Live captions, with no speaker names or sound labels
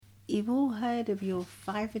you've all heard of your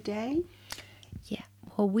 5 a day? Yeah.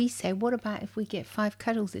 Well, we say, what about if we get 5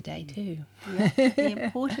 cuddles a day too? Yeah. The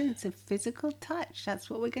importance of physical touch. That's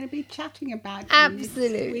what we're going to be chatting about in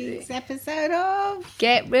Absolutely. this week's episode of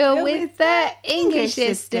Get Real with the English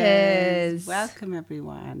Sisters. Welcome,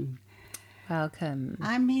 everyone. Welcome.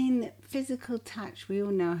 I mean, physical touch, we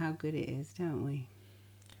all know how good it is, don't we?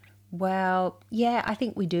 Well, yeah, I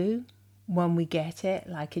think we do when we get it,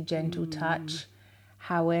 like a gentle touch.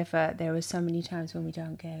 However, there are so many times when we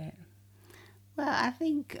don't get it. Well, I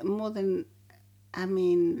think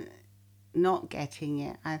not getting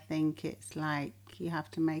it, I think it's like you have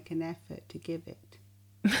to make an effort to give it.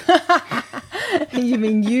 You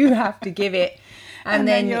mean you have to give it and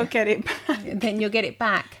then you'll get it back. Then you'll get it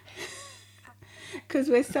back. Because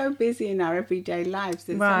we're so busy in our everyday lives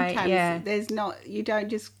that sometimes you don't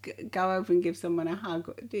just go over and give someone a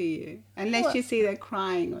hug, do you? Unless you see they're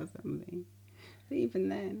crying or something. But even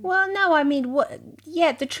then. Well, no, I mean,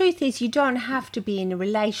 the truth is you don't have to be in a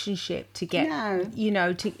relationship to get,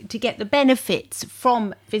 to get the benefits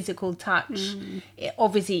from physical touch.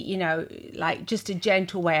 Obviously, like just a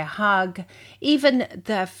gentle way, a hug, even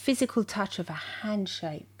the physical touch of a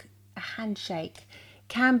handshake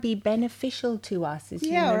can be beneficial to us as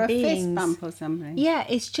human beings. Yeah, or a fist bump or something. Yeah,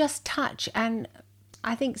 it's just touch. And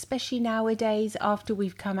I think especially nowadays, after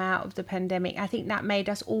we've come out of the pandemic, I think that made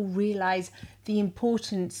us all realise the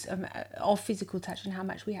importance of physical touch and how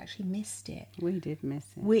much we actually missed it. We did miss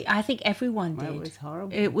it. I think everyone did. It was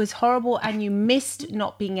horrible. It was horrible, and you missed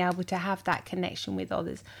not being able to have that connection with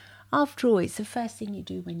others. After all, it's the first thing you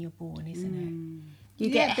do when you're born, isn't it? You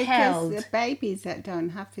get held. Because the babies that don't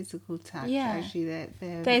have physical touch, actually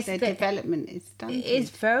their development is stunted. It's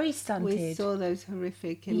very stunted. We saw those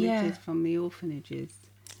horrific images from the orphanages.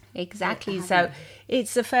 Exactly. So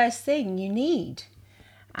it's the first thing you need.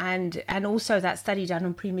 And also that study done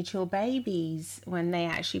on premature babies, when they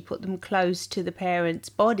actually put them close to the parent's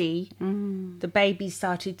body, the baby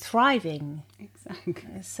started thriving.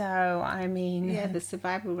 Exactly. So, I mean... Yeah, the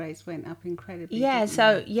survival rates went up incredibly.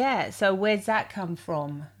 So where's that come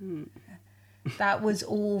from? That was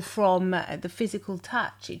all from the physical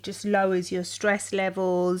touch. It just lowers your stress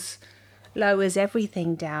levels, lowers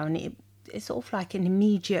everything down. It's sort of like an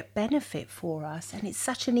immediate benefit for us, and it's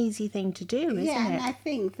such an easy thing to do, isn't it? Yeah, and I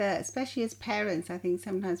think that, especially as parents, I think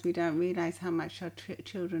sometimes we don't realise how much our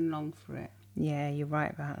children long for it. Yeah, you're right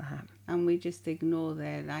about that. And we just ignore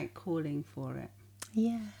their, calling for it.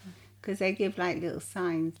 Yeah. Because they give, little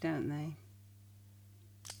signs, don't they?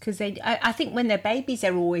 Because I think when they're babies,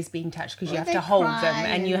 they're always being touched, because you have to hold them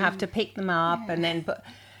and you have to pick them up and then...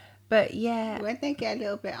 But yeah. When they get a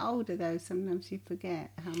little bit older, though, sometimes you forget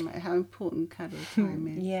how important cuddle time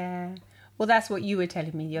is. Yeah. Well, that's what you were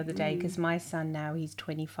telling me the other day, because my son now, he's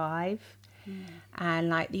 25.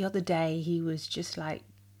 And the other day, he was just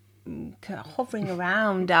hovering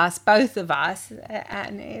around us, both of us,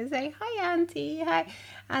 and he was saying, "Hi, Auntie, hi."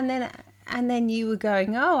 And then you were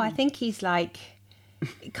going, "Oh, I think he's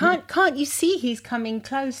can't you see he's coming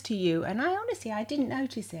close to you?" And I didn't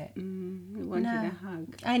notice it. He wanted a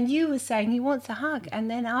hug. And you were saying he wants a hug. And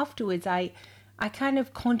then afterwards, I kind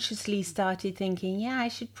of consciously started thinking, yeah, I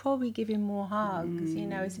should probably give him more hugs.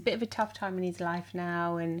 It's a bit of a tough time in his life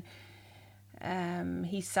now, and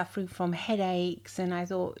he's suffering from headaches. And I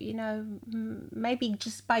thought, maybe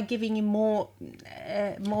just by giving him more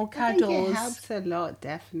cuddles. I think it helps a lot,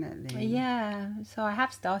 definitely. Yeah, so I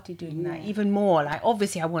have started doing that even more.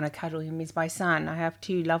 Obviously I want to cuddle him. He's my son. I have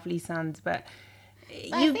 2 lovely sons, but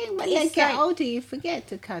I think when they get older, you forget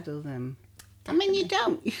to cuddle them. I mean, you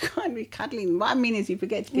don't. You can't be cuddling. What I mean is you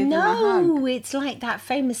forget to give them a hug. No, it's like that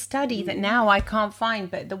famous study that now I can't find,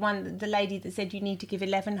 but the lady that said you need to give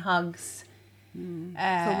 11 hugs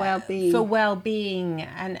for well-being. For well-being,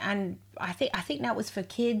 and I think that was for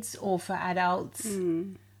kids or for adults.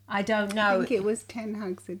 I don't know. I think it was 10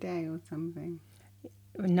 hugs a day or something.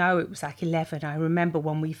 No, it was 11. I remember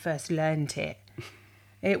when we first learned it.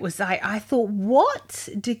 It was I thought, what?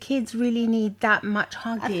 Do kids really need that much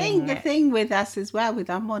hugging? I think the thing with us as well,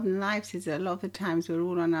 with our modern lives, is that a lot of the times we're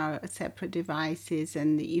all on our separate devices,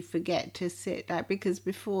 and you forget to sit, because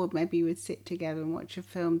before maybe you would sit together and watch a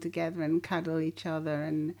film together and cuddle each other,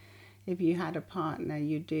 and if you had a partner,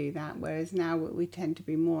 you do that. Whereas now we tend to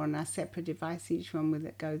be more on our separate device, each one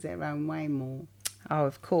that goes their own way more. Oh,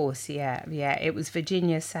 of course, yeah. It was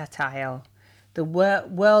Virginia Satir, the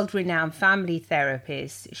world-renowned family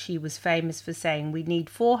therapist. She was famous for saying, we need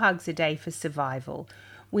 4 hugs a day for survival.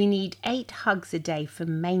 We need 8 hugs a day for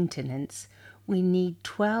maintenance. We need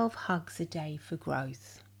 12 hugs a day for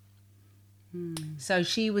growth. So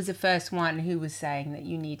she was the first one who was saying that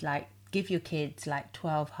you need give your kids like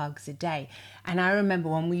 12 hugs a day. And I remember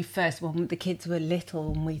when the kids were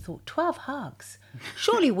little, and we thought 12 hugs.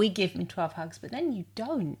 Surely we give them 12 hugs, but then you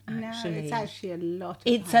don't actually. No, it's actually a lot of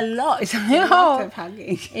It's hugs. a lot. It's a lot of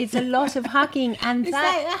hugging. It's a lot of hugging, and It's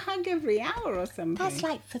that like a hug every hour or something. that's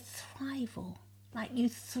like for thrival. Like you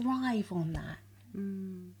thrive on that.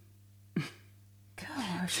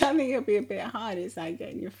 Gosh. I think it'll be a bit hard. It's like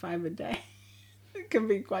getting your 5 a day. It can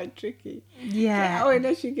be quite tricky. Yeah. Oh,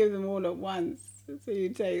 unless you give them all at once. So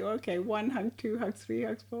you say, okay, 1 hug, 2 hugs, 3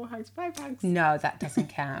 hugs, 4 hugs, 5 hugs. No, that doesn't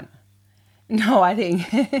count. No, I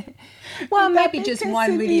think. Well, Would that maybe be just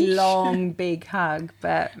one really considered? long, big hug,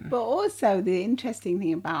 but But also, the interesting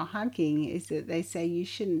thing about hugging is that they say you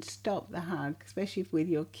shouldn't stop the hug, especially with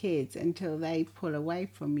your kids, until they pull away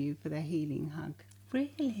from you for the healing hug.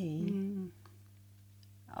 really.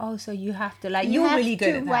 Oh, so you have to you're have really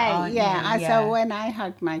good to at that, wait. aren't Yeah. you? So when I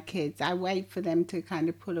hug my kids, I wait for them to kind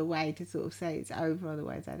of pull away to sort of say it's over.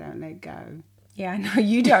 Otherwise, I don't let go. Yeah, I know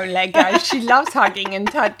you don't let go. She loves hugging and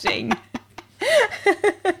touching.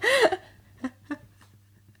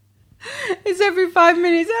 It's every 5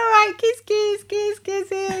 minutes. All right, kiss, kiss, kiss,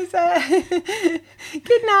 kisses.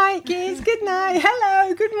 Good night, kiss. Good night.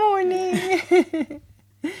 Hello. Good morning.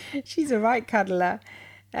 She's a right cuddler.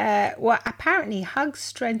 Well, apparently hugs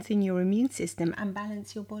strengthen your immune system and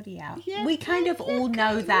balance your body out. Yeah, We kind of all look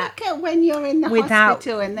know at- that. Look at when you're in the without-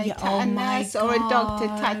 hospital and Yeah, oh a my nurse or a doctor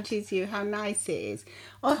God. touches you, how nice it is.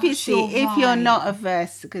 Obviously, you're if you're right. not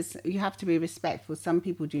averse, because you have to be respectful. Some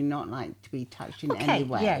people do not like to be touched in any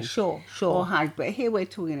way. Yeah, sure. Or hugged. But here we're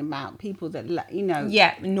talking about people that,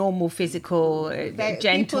 Yeah, normal physical, gentle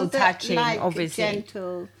people that touching, like obviously.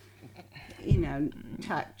 gentle,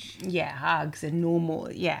 touch. Yeah, hugs and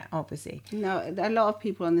normal. Yeah, obviously. No, a lot of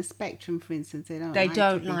people on the spectrum, for instance, they don't. They like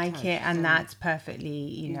don't to be like touched, it, and so, that's perfectly,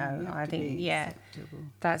 you have I to think, be yeah, acceptable.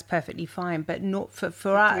 that's perfectly fine. But not for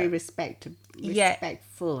Very us. Yeah.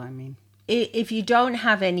 respectful. I mean. If you don't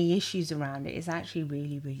have any issues around it, it's actually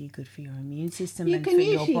really, really good for your immune system You and can for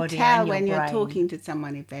your usually body tell and your when you're brain. talking to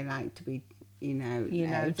someone if they like to be, if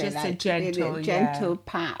they just a like to be gentle, gentle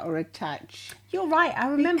pat or a touch. You're right. I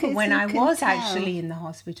remember Because when you I can was tell. actually in the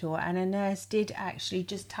hospital and a nurse did actually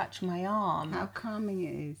just touch my arm. How calming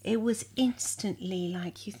it is. It was instantly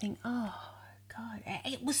like you think, oh God,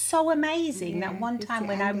 it was so amazing Yeah, that one because time it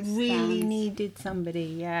when I really understands. needed somebody,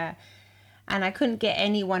 yeah. And I couldn't get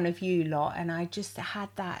any one of you lot, and I just had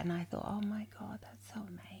that, and I thought, oh my God, that's so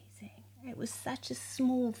amazing. It was such a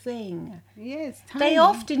small thing. Yes, They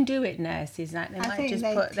often do it, nurses, like they I might think just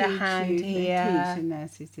they put their teach hand you, They here. teach the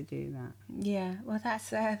nurses to do that. Yeah, well,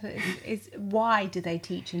 that's it's why do they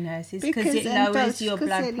teach in nurses? Because it lowers your blood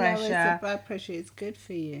Lowers the pressure, blood pressure. It's good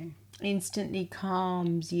for you. instantly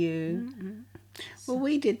calms you. Well,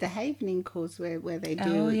 we did the Havening course where they do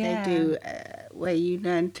Oh, yeah. they do where you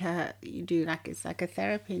learn to you do it's like a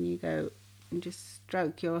therapy and you go and just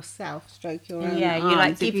stroke yourself, stroke your own Yeah, you, arms.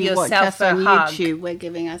 like, If give you watch yourself us a on hug. YouTube, we're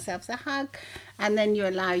giving ourselves a hug, and then you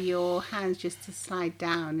allow your hands just to slide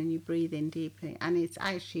down and you breathe in deeply, and it's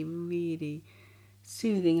actually really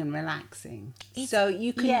soothing and relaxing. So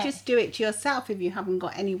you can yeah. just do it to yourself if you haven't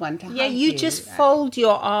got anyone to Yeah, hug you just fold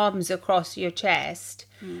your arms across your chest,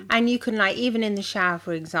 and you can, like, even in the shower,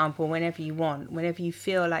 for example, whenever you want, whenever you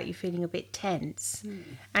feel like you're feeling a bit tense,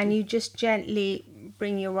 and you just gently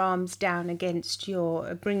bring your hands down against your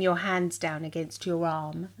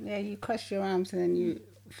arm, Yeah, you cross your arms and then you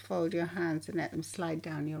fold your hands and let them slide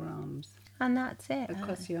down your arms and that's it.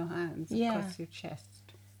 across your hands, Yeah. across your chest,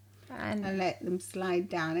 And and let them slide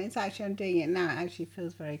down. It's actually, I'm doing it now. It actually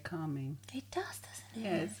feels very calming. it does, doesn't it?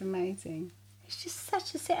 Yeah, it's amazing. It's just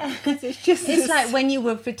such a It's just It's like when you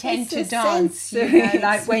would pretend it's to a dance, sensory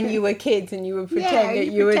like when you were kids and you would pretend yeah,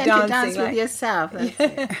 that you were pretend to dancing, dance like, with yourself. That's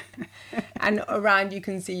it. and around you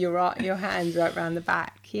can see your hands right around the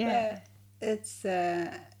back. Yeah. It's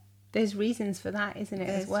There's reasons for that, isn't it,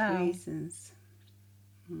 as there's well? reasons.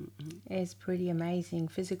 It's pretty amazing,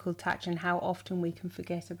 physical touch, and how often we can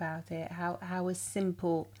forget about it. How a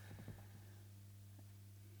simple,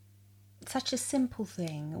 such a simple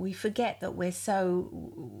thing. We forget that we're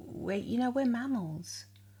mammals.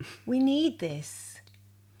 We need this,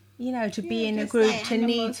 to be in a Just group, like to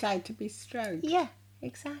need. animals like to be stroked. Yeah,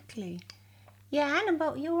 exactly. Yeah,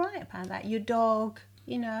 Annabelle, you're right about that. Your dog,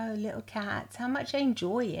 little cats, how much they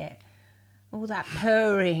enjoy it. All that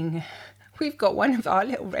purring. We've got one of our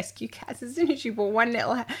little rescue cats. As soon as you put one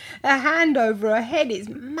little a hand over her head, it's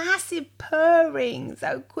massive purring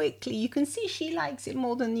so quickly. You can see she likes it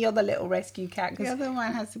more than the other little rescue cat. The other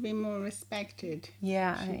one has to be more respected.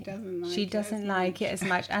 Yeah, She doesn't like it as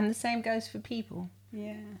much. And the same goes for people.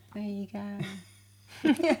 Yeah. There you go.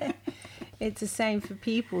 it's the same for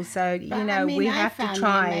people. So, But, you know, we I have to found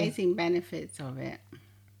try. the amazing benefits of it,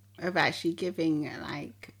 of actually giving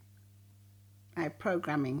like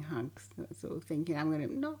programming hugs. Sort of thinking I'm going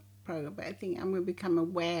to not program, but I think I'm going to become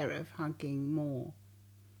aware of hugging more.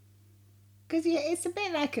 Because it's a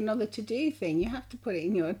bit like another to-do thing. You have to put it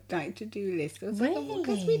in your to-do list. Really?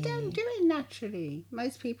 Because we don't do it naturally.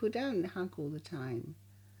 Most people don't hug all the time.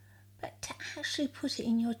 But to actually put it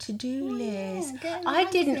in your to-do list. Get the I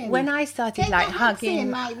hugs didn't, in. when I started Get like the hugs hugging.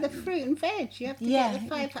 in, like the fruit and veg. You have to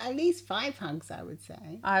get at least 5 hugs, I would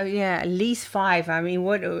say. Oh, yeah, at least 5. I mean,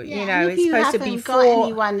 what, you know, and if it's supposed to be 4. you haven't got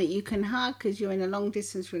anyone that you can hug because you're in a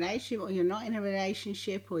long-distance relationship, or you're not in a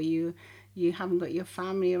relationship, or you haven't got your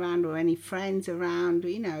family around or any friends around,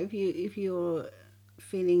 you know, if you're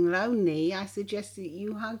feeling lonely, I suggest that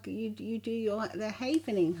you hug, you do the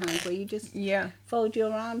havening hug, where you just fold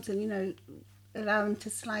your arms and, you know, allow them to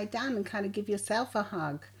slide down and kind of give yourself a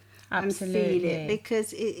hug. Absolutely. And feel it,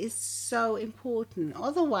 because it is so important.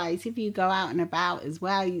 Otherwise, if you go out and about as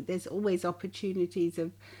well, there's always opportunities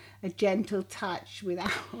of a gentle touch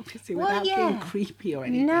without being creepy or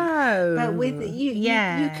anything. No, but with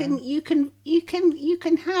you can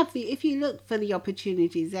have the, if you look for the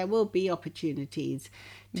opportunities, there will be opportunities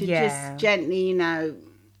to just gently, you know,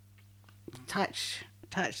 touch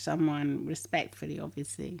someone respectfully,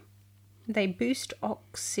 obviously. They boost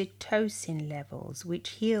oxytocin levels, which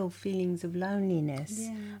heal feelings of loneliness,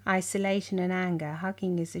 isolation and anger.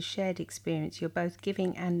 Hugging is a shared experience. You're both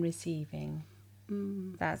giving and receiving.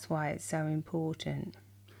 That's why it's so important.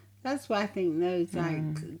 That's why I think those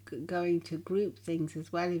like going to group things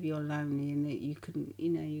as well, if you're lonely, and that you can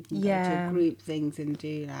go to group things and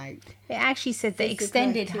do like. It actually said that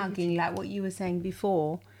extended hugging, like what you were saying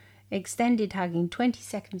before, extended hugging, 20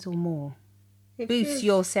 seconds or more, boosts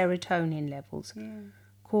your serotonin levels,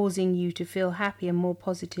 causing you to feel happy and more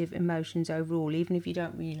positive emotions overall, even if you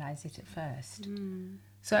don't realise it at first.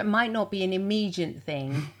 So it might not be an immediate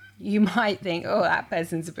thing. You might think, oh, that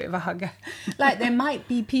person's a bit of a hugger. Like, there might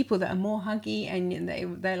be people that are more huggy, and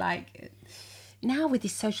they're like, now with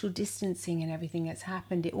this social distancing and everything that's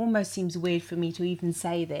happened, it almost seems weird for me to even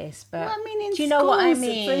say this. But well, I mean, in do you know what I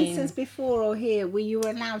mean? For instance, before or here, were you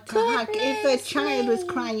allowed to hug? If a child was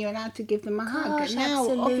crying, you're allowed to give them a hug. Now,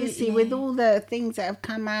 obviously, with all the things that have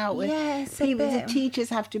come out, the teachers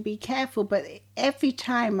have to be careful. But every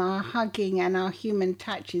time our hugging and our human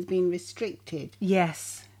touch is being restricted.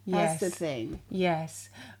 Yes. That's the thing. Yes,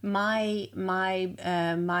 my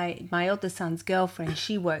other son's girlfriend,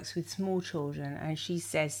 she works with small children, and she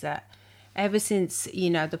says that ever since, you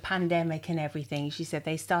know, the pandemic and everything, she said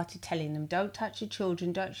they started telling them, don't touch your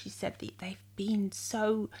children. She said it's been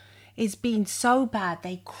so bad.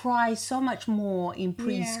 They cry so much more in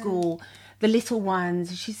preschool. The little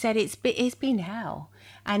ones. She said it's been hell.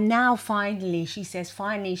 And now finally, she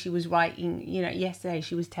was writing. You know, yesterday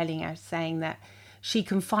she was saying that she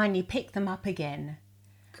can finally pick them up again.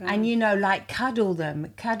 God. And, you know, like cuddle them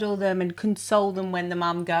and console them when the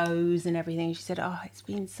mum goes and everything. She said, oh, it's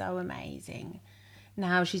been so amazing.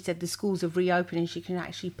 Now, she said, the schools have reopened and she can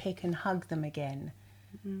actually pick and hug them again.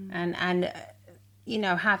 And you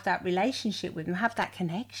know, have that relationship with them, have that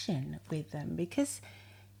connection with them. Because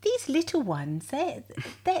these little ones, they're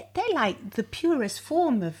like the purest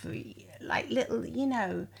form of, like, little, you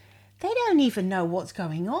know, they don't even know what's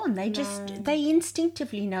going on. They they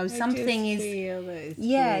instinctively know something is. Feel that it's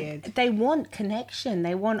weird. They want connection.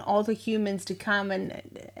 They want other humans to come, and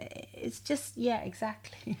it's just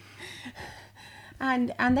exactly.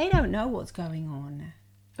 and they don't know what's going on.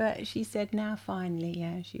 But she said now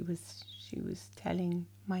finally, she was telling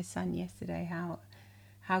my son yesterday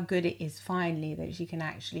how good it is finally that she can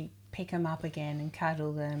actually pick them up again and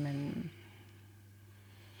cuddle them and.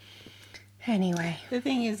 Anyway, the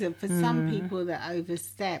thing is that for some people that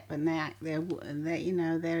overstep and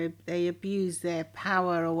they abuse their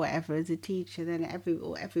power or whatever as a teacher, then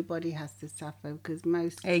everybody has to suffer, because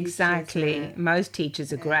most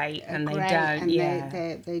teachers are great and they don't.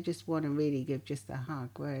 And they just want to really give just a hug,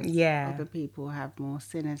 whereas other people have more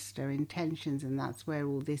sinister intentions, and that's where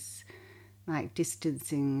all this like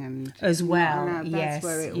distancing and as well. That's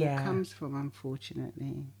where it all comes from,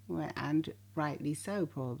 unfortunately, and rightly so,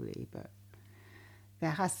 probably, but. There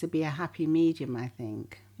has to be a happy medium, I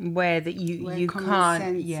think. Where you can't,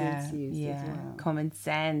 sense is used as well. Common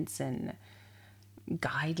sense and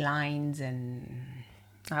guidelines and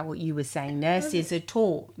like what you were saying, nurses are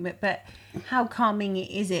taught. But how calming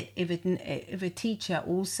is it if a teacher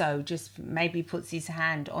also just maybe puts his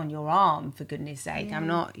hand on your arm, for goodness sake? I'm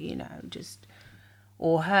not, you know, just,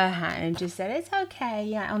 or her hand, and just said, it's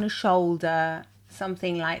okay, on a shoulder,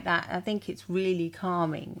 something like that. I think it's really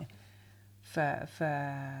calming.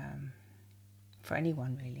 for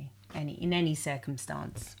anyone really, in any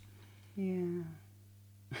circumstance. Yeah.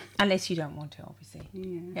 Unless you don't want to, obviously.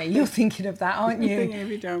 Yeah. You're thinking of that, aren't you? If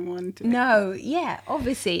you don't want to. No, yeah,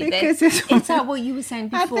 obviously. Because it's like what you were saying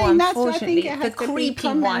before, unfortunately. The creepy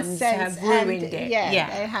ones have ruined it.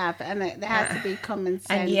 Yeah, they have. And there has to be common sense.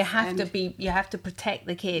 And you have to protect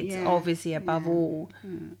the kids, obviously, above all.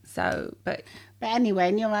 So, But anyway,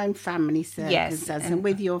 in your own family circumstances Yes, and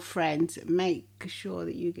with your friends, make sure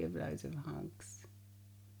that you give loads of hugs,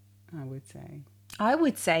 I would say. I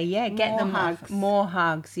would say, get them hugs. More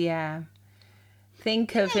hugs, yeah.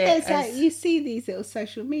 Think of it as... you see these little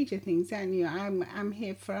social media things, don't you? I'm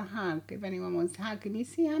here for a hug, if anyone wants to hug. And you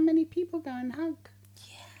see how many people go and hug.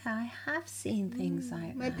 Yeah, I have seen things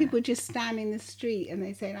like Where that. people just stand in the street and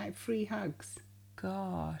they say, like, free hugs.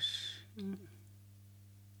 Gosh.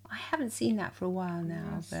 I haven't seen that for a while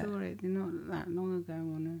now. I saw it not that long ago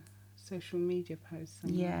on a social media post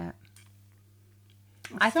somewhere. Yeah.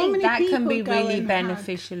 I think that can be really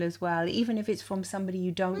beneficial as well, even if it's from somebody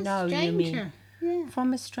you don't know. You mean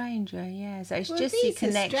from a stranger? Yeah. So it's just the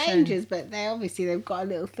connection. Strangers, but they've got a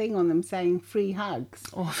little thing on them saying free hugs,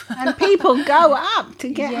 and people go up to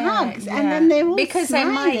get hugs, and then they're all because smiling.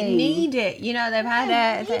 they might need it. You know, they've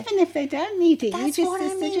had even if they don't need it, it's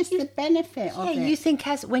just the benefit of it. Yeah, you think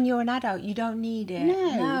when you're an adult you don't need it.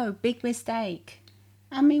 No, big mistake.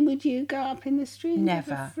 I mean, would you go up in the street and Never.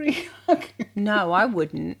 give a free hug? No, I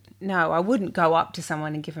wouldn't. No, I wouldn't go up to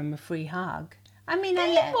someone and give them a free hug. I mean,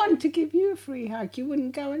 They want to give you a free hug. You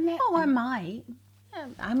wouldn't go and let Oh, them. I might.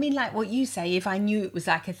 I mean, like what you say, if I knew it was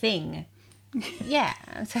like a thing. Yeah.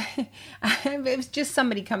 So, if it was just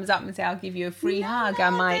somebody comes up and say, I'll give you a free hug, I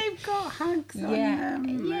might. They've got hugs on Yeah.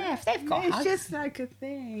 them. Yeah, if they've got hugs. It's just like a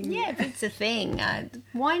thing. Yeah, if it's a thing,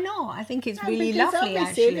 why not? I think it's really because lovely, obviously,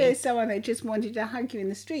 actually. if there's someone that just wanted to hug you in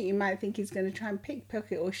the street, you might think he's going to try and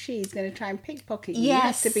pickpocket, or she's going to try and pickpocket you. Yes. You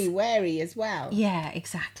have to be wary as well. Yeah,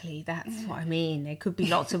 exactly. That's what I mean. There could be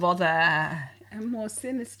lots of other... And more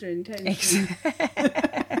sinister intentions.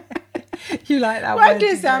 You like that Why word?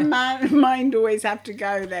 does our mind always have to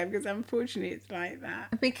go there? Because unfortunately it's like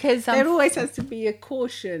that. Because There always has to be a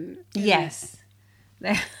caution. Yes.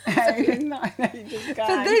 Not that you just go But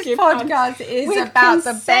and this give podcast hugs is with about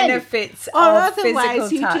the consent. benefits Or of otherwise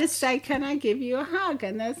physical you touch. just say, can I give you a hug?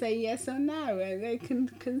 And they'll say yes or no, and they can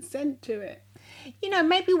consent to it. You know,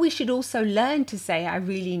 maybe we should also learn to say, I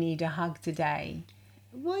really need a hug today.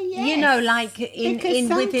 Well, yes. You know, like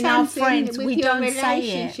within our friends, we don't say it.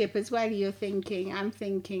 Relationship as well, I'm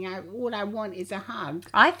thinking, all I want is a hug.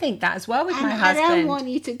 I think that as well with And my husband. I don't want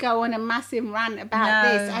you to go on a massive rant about No.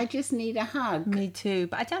 this. I just need a hug. Me too,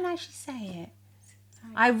 but I don't actually say it.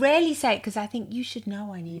 I rarely say it because I think you should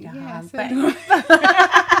know I need a hug. so But, do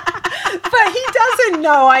I. but he doesn't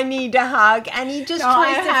know I need a hug, and he just No,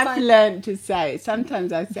 tries I to have find... learned to say it.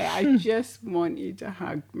 Sometimes I say, I just want you to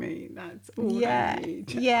hug me. That's all Yeah, I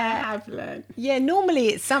need. yeah. I have learned. Yeah, normally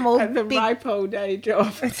it's some old At the big... ripe old age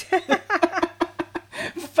of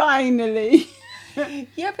finally.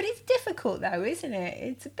 Yeah, but it's difficult though, isn't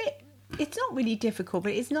it? It's not really difficult,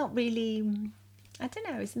 but it's not really... I don't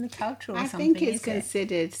know, it's in the culture or I something, think it's is it?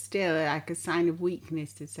 considered still like a sign of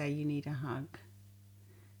weakness to say you need a hug.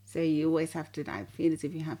 So you always have to feel as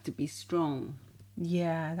if you have to be strong.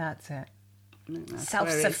 Yeah, that's it. That's where it stems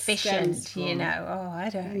Self-sufficient, you from. know. Oh, I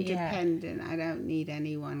don't... Yeah. Independent. I don't need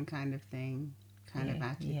anyone kind of thing. Kind of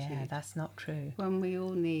attitude. Yeah, that's not true. When we all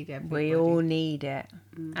need everybody. We all need it.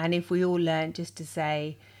 And if we all learn just to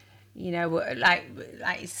say, you know, like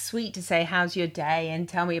it's sweet to say, how's your day? And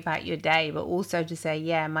tell me about your day. But also to say,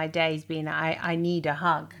 yeah, my day's been, I need a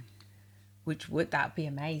hug. That'd be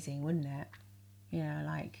amazing, wouldn't it? You know,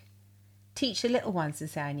 like teach the little ones to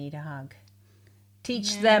say, I need a hug.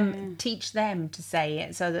 Teach them to say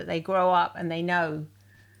it so that they grow up and they know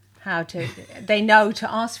they know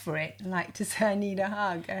to ask for it, like to say, I need a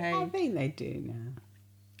hug. I think they do now.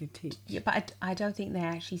 You teach. Yeah, but I don't think they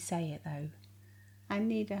actually say it though. I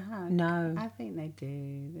need a hug. No. I think they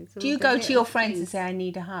do. Do you go to your friends and say, I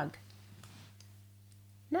need a hug?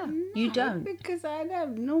 No, you don't. Because I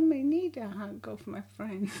don't normally need a hug off my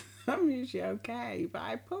friends. I'm usually okay, but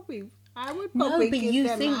I would probably No, but give you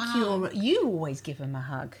them think a hug. you always give them a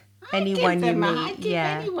hug. I Anyone give you them meet, I give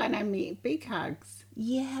anyone I meet big hugs.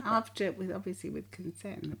 Yeah, but, After, obviously with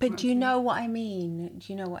consent. but do you know what I mean?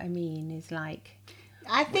 Do you know what I mean? It's like...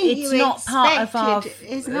 I think It's not part of our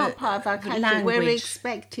It's not part of our culture. language. We're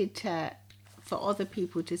expected for other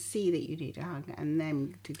people to see that you need a hug and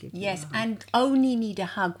them to give you a hug. and only need a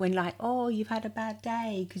hug when like, oh, you've had a bad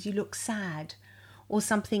day because you look sad. or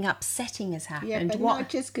something upsetting has happened. Yeah, but not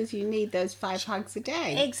just because you need those 5 hugs a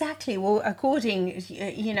day. Exactly. Well, according,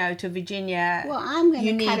 to Virginia, Well, I'm going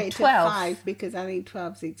you to cut need it 12. to 5 because I think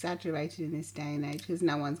 12 is exaggerated in this day and age because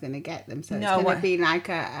no one's going to get them. So it's No, going to be like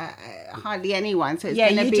a hardly anyone. So it's Yeah,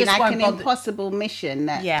 going to you be just like won't an bother. impossible mission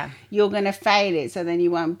that Yeah. you're going to fail it. So then you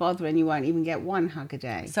won't bother and you won't even get 1 hug a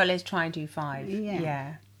day. So let's try and do 5.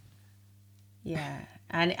 Yeah. Yeah.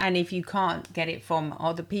 And if you can't get it from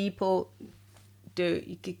other people,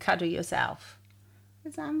 you could cuddle yourself.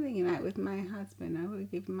 Because I'm thinking like with my husband, I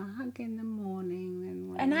would give him a hug in the morning.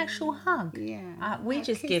 And An actual hug? Yeah. We A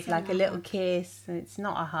just kiss give and like a a little hug. kiss. It's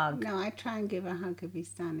not a hug. No, I try and give a hug if he's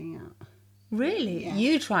standing up. Really? Yeah.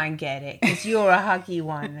 You try and get it because you're a huggy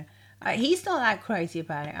one. He's not that crazy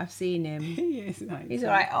about it. I've seen him. Yes, like He's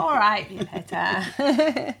that. all right,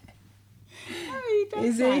 Violetta. Oh, he does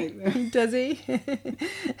Is like them. he? Does he?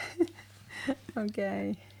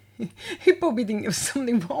 Okay. He'd probably think there was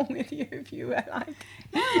something wrong with you if you were like...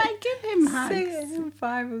 No, I give him hugs. 6,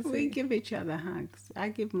 5 or 6. We give each other hugs. I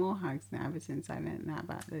give more hugs now ever since I learned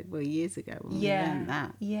that years ago when we learned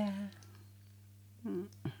that. Yeah.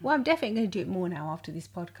 Well, I'm definitely going to do it more now after this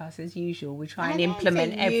podcast, as usual. We try and I don't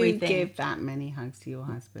implement think everything. You give that many hugs to your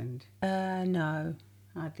husband? No,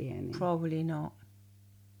 Hardly any. probably not.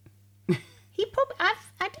 He probably. I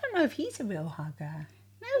don't know if he's a real hugger.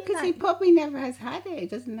 No, because he probably never has had it. He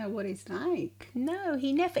doesn't know what it's like. No,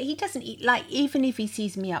 he never. He doesn't eat, like, even if he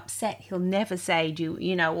sees me upset, he'll never say,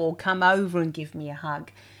 or come over and give me a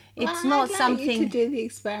hug. It's not I'd something. like you to do the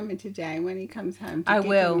experiment today when he comes home. To I give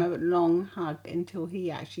will. him a long hug until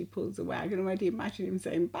he actually pulls away. I can already imagine him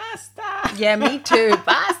saying, "Basta." Yeah, me too.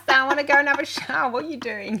 Basta, I want to go and have a shower. What are you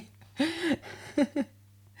doing?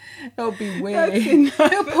 That'll be weird. He'll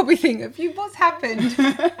probably think of you. What's happened?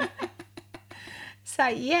 So,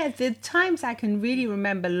 yeah, the times I can really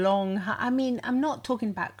remember long... I mean, I'm not talking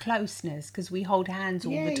about closeness because we hold hands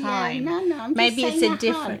all the time. Yeah, no, I'm just Maybe it's saying a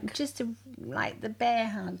different... hug. Just like the bear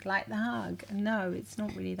hug, like the hug. No, it's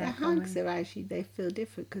not really The that common. hugs are actually, they feel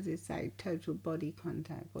different because it's like total body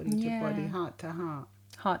contact, body to body, heart to heart.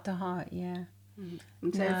 Heart to heart, yeah.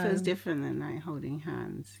 And so it feels different than like holding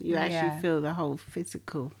hands. You actually feel the whole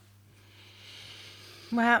physical.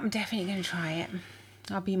 Well, I'm definitely going to try it.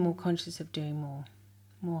 I'll be more conscious of doing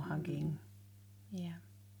more hugging. Yeah.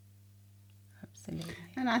 Absolutely.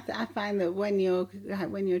 And I find that when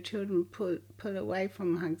your children pull away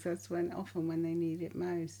from hugs, that's often when they need it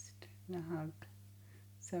most, the hug.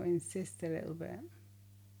 So insist a little bit,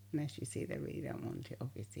 unless you see they really don't want it,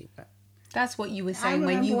 obviously. But That's what you were I saying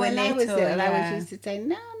when you were remember when little. I was little, I yeah. always used to say,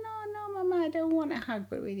 no, Mama, I don't want a hug,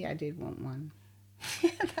 but really I did want one.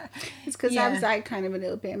 It's because I was like kind of a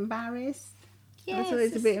little bit embarrassed. I was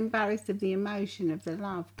always a bit embarrassed of the emotion of the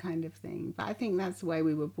love kind of thing. But I think that's the way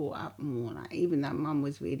we were brought up more. Like, even though Mum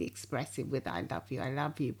was really expressive with I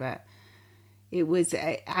love you. But it was,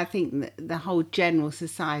 I think the whole general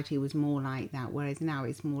society was more like that. Whereas now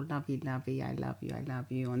it's more lovey, I love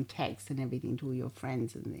you on text and everything to all your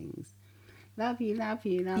friends and things. Love you.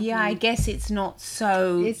 Yeah, I guess it's not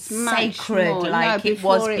so It's sacred more. like No, it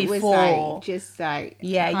was it before. like, just like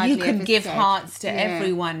Yeah, hardly you can ever give said. hearts to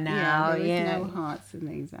everyone now. Yeah, there was no hearts and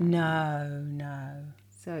things like that. No.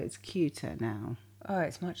 So it's cuter now. Oh,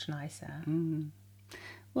 it's much nicer.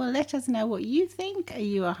 Well, let us know what you think. Are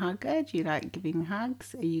you a hugger? Do you like giving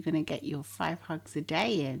hugs? Are you going to get your 5 hugs a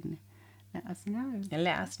day in? Let us know. And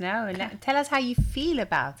let us know and tell us how you feel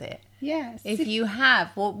about it. Yes. If you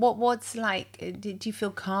have, what's like? Did you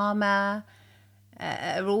feel calmer?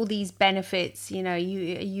 Are all these benefits, are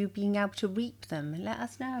you being able to reap them? Let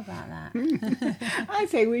us know about that. I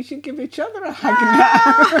say we should give each other a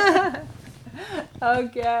hug now.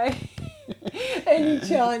 Okay. Any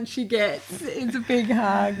chance she gets, it's a big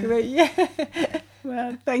hug. But yeah.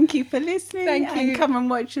 Well, thank you for listening. Thank you. And come and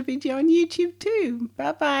watch the video on YouTube too.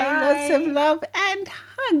 Bye-bye. Bye. Lots of love and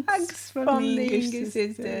hugs Hugs from the the English English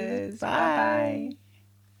sisters. sisters. Bye. Bye-bye.